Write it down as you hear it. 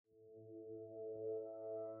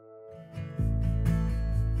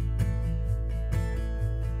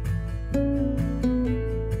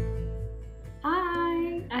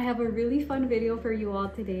have a really fun video for you all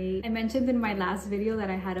today. I mentioned in my last video that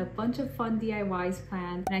I had a bunch of fun DIYs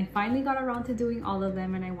planned, and I finally got around to doing all of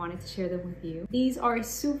them, and I wanted to share them with you. These are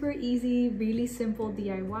super easy, really simple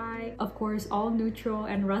DIY. Of course, all neutral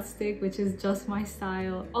and rustic, which is just my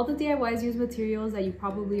style. All the DIYs use materials that you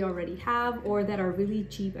probably already have or that are really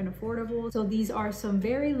cheap and affordable. So these are some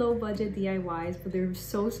very low budget DIYs, but they're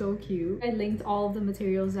so cute. I linked all of the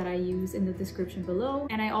materials that I use in the description below,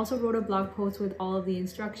 and I also wrote a blog post with all of the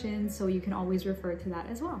instructions, so you can always refer to that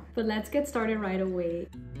as well. But let's get started right away.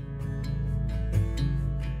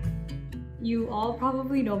 You all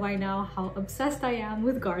probably know by now how obsessed I am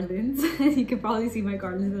with garlands. You can probably see my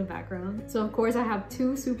garlands in the background. So of course I have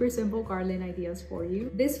two super simple garland ideas for you.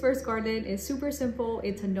 This first garland is super simple.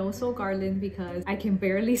 It's a no-sew garland because I can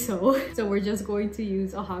barely sew. So we're just going to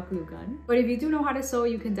use a hot glue gun. But if you do know how to sew,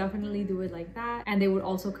 you can definitely do it like that, and they would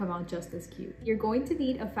also come out just as cute. You're going to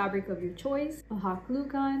need a fabric of your choice, a hot glue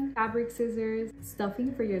gun, fabric scissors,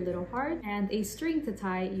 stuffing for your little heart, and a string to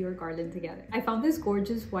tie your garland together. I found this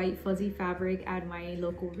gorgeous white fuzzy fabric at my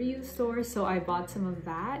local reuse store, so I bought some of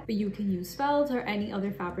that, but you can use felt or any other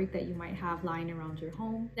fabric that you might have lying around your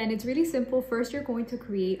home. Then it's really simple. First, you're going to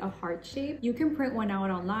create a heart shape. You can print one out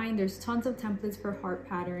online. There's tons of templates for heart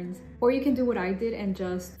patterns, or you can do what I did and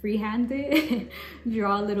just freehand it.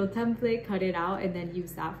 Draw a little template, cut it out, and then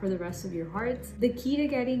use that for the rest of your hearts. The key to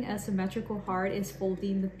getting a symmetrical heart is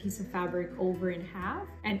folding the piece of fabric over in half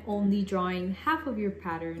and only drawing half of your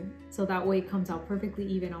pattern, so that way it comes out perfectly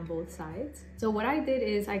even on both sides. So what I did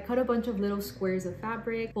is I cut a bunch of little squares of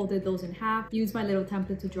fabric, folded those in half, used my little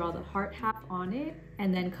template to draw the heart half on it,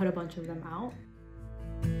 and then cut a bunch of them out.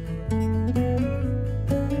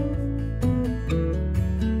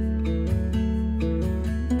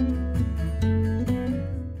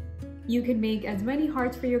 You can make as many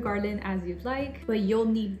hearts for your garland as you'd like, but you'll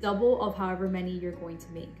need double of however many you're going to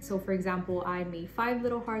make. So for example, I made 5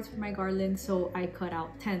 little hearts for my garland, so I cut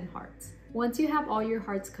out 10 hearts. Once you have all your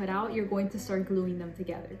hearts cut out, you're going to start gluing them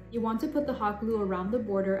together. You want to put the hot glue around the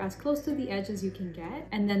border as close to the edge as you can get,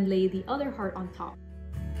 and then lay the other heart on top.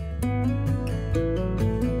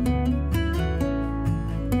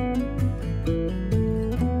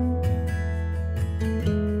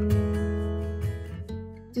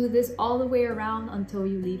 Do this all the way around until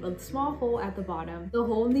you leave a small hole at the bottom. The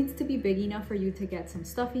hole needs to be big enough for you to get some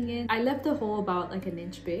stuffing in. I left the hole about like an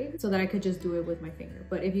inch big so that I could just do it with my finger.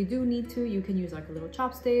 But if you do need to, you can use like a little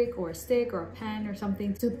chopstick or a stick or a pen or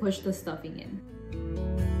something to push the stuffing in.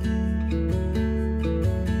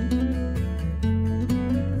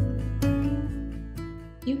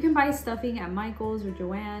 You can buy stuffing at Michael's or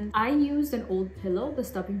Joann's. I used an old pillow, the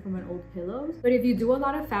stuffing from an old pillow. But if you do a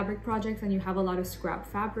lot of fabric projects and you have a lot of scrap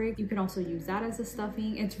fabric, you can also use that as a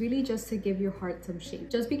stuffing. It's really just to give your heart some shape.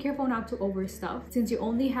 Just be careful not to overstuff. Since you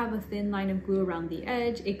only have a thin line of glue around the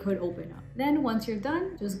edge, it could open up. Then once you're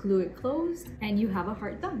done, just glue it closed and you have a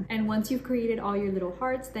heart done. And once you've created all your little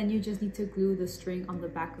hearts, then you just need to glue the string on the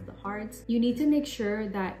back of the hearts. You need to make sure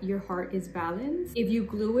that your heart is balanced. If you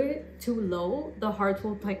glue it too low, the hearts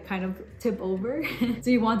will like kind of tip over.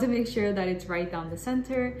 So you want to make sure that it's right down the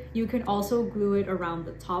center. You can also glue it around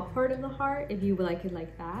the top part of the heart if you like it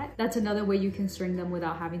like that. That's another way you can string them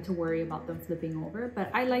without having to worry about them flipping over.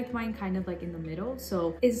 But I liked mine kind of like in the middle,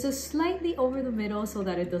 so it's just slightly over the middle so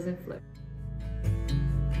that it doesn't flip.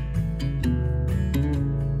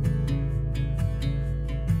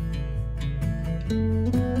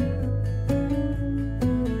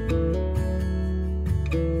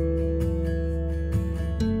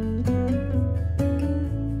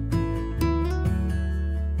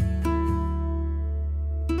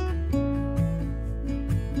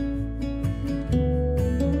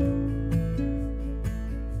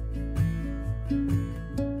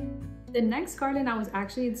 The next garland I was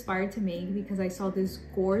actually inspired to make because I saw this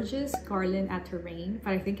gorgeous garland at Terrain,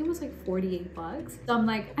 but I think it was like 48 bucks. So I'm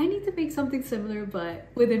like, I need to make something similar but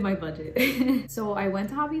within my budget. So I went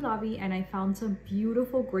to Hobby Lobby and I found some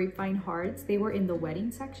beautiful grapevine hearts. They were in the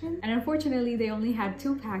wedding section, and unfortunately they only had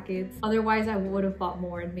 2 packets. Otherwise I would have bought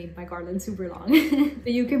more and made my garland super long.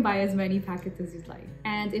 But you can buy as many packets as you'd like.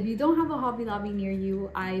 And if you don't have a Hobby Lobby near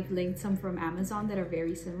you, I've linked some from Amazon that are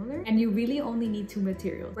very similar, and you really only need 2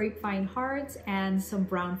 materials: grapevine hearts and some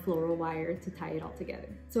brown floral wire to tie it all together.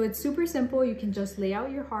 So it's super simple. You can just lay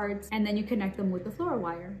out your hearts and then you connect them with the floral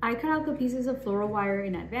wire. I cut out the pieces of floral wire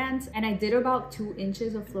in advance, and I did about 2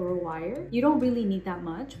 inches of floral wire. You don't really need that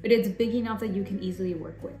much, but it's big enough that you can easily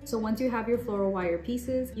work with. So once you have your floral wire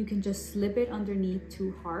pieces, you can just slip it underneath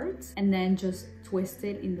 2 hearts and then just twist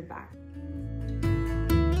it in the back.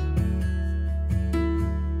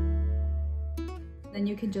 Then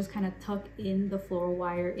you can just kind of tuck in the floral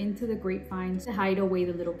wire into the grapevines to hide away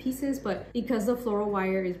the little pieces, but because the floral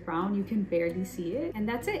wire is brown, you can barely see it, and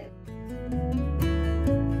that's it.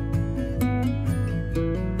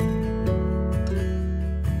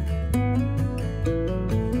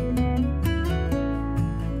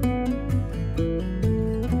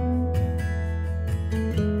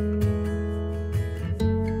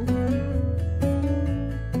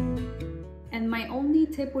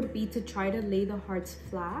 Tip would be to try to lay the hearts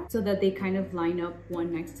flat so that they kind of line up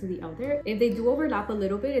one next to the other. If they do overlap a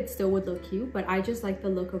little bit, it still would look cute, but I just like the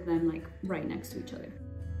look of them like right next to each other.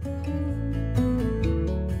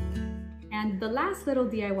 And the last little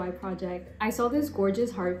DIY project, I saw this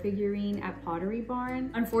gorgeous heart figurine at Pottery Barn.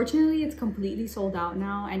 Unfortunately, it's completely sold out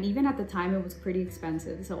now, and even at the time it was pretty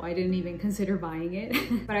expensive, so I didn't even consider buying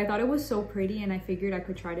it. But I thought it was so pretty and I figured I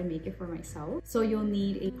could try to make it for myself. So you'll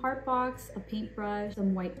need a heart box, a paintbrush,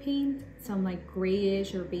 some white paint, some like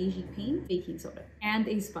grayish or beigey paint, baking soda, and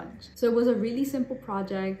a sponge. So it was a really simple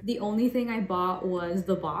project. The only thing I bought was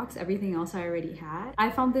the box. Everything else I already had. I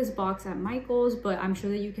found this box at Michael's, but I'm sure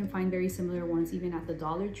that you can find very similar ones even at the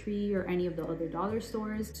Dollar Tree or any of the other dollar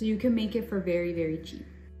stores. So you can make it for very, very cheap.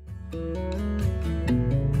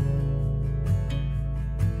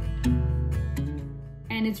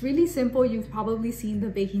 And it's really simple. You've probably seen the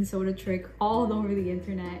baking soda trick all over the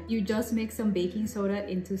internet. You just mix some baking soda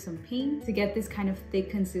into some paint to get this kind of thick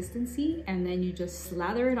consistency, and then you just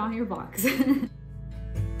slather it on your box.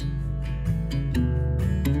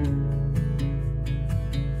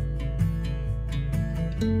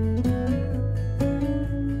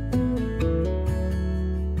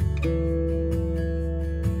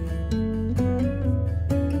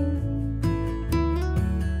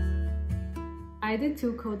 I did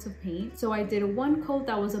 2 coats of paint. So I did one coat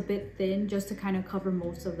that was a bit thin just to kind of cover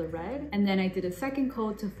most of the red. And then I did a second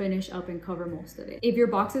coat to finish up and cover most of it. If your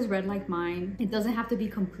box is red like mine, it doesn't have to be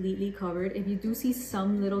completely covered. If you do see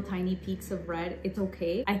some little tiny peaks of red, it's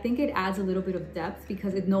okay. I think it adds a little bit of depth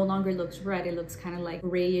because it no longer looks red. It looks kind of like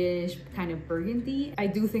grayish, kind of burgundy. I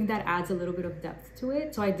do think that adds a little bit of depth to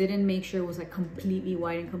it. So I didn't make sure it was like completely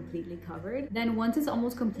white and completely covered. Then once it's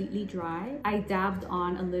almost completely dry, I dabbed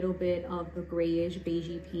on a little bit of the grayish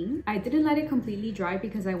beigey paint. I didn't let it completely dry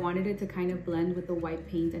because I wanted it to kind of blend with the white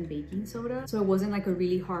paint and baking soda, so it wasn't like a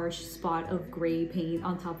really harsh spot of gray paint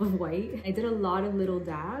on top of white. I did a lot of little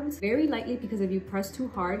dabs, very lightly, because if you press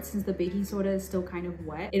too hard, since the baking soda is still kind of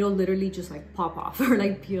wet, it'll literally just like pop off or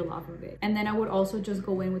like peel off of it. And then I would also just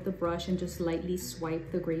go in with the brush and just lightly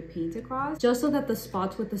swipe the gray paint across, just so that the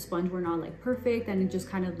spots with the sponge were not like perfect and it just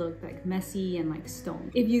kind of looked like messy and like stone.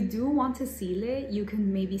 If you do want to seal it, you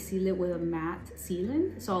can maybe seal it with a matte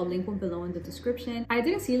sealant, so I'll link one below in the description. I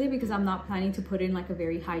didn't seal it because I'm not planning to put it in like a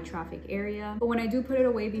very high traffic area, but when I do put it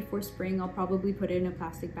away before spring, I'll probably put it in a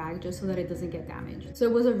plastic bag just so that it doesn't get damaged. So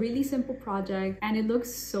it was a really simple project and it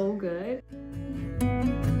looks so good.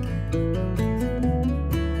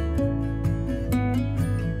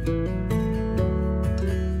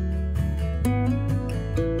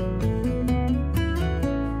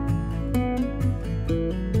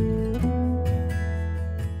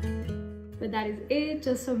 That is it.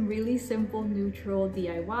 Just some really simple neutral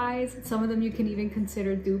DIYs. Some of them you can even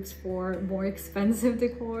consider dupes for more expensive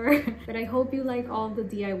decor. But I hope you like all of the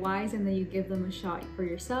DIYs and that you give them a shot for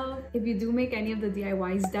yourself. If you do make any of the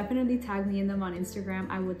DIYs, definitely tag me in them on Instagram.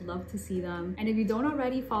 I would love to see them. And if you don't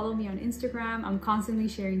already, follow me on Instagram. I'm constantly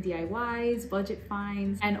sharing DIYs, budget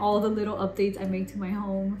finds, and all the little updates I make to my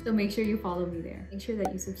home. So make sure you follow me there. Make sure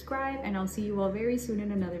that you subscribe, and I'll see you all very soon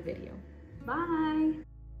in another video. Bye!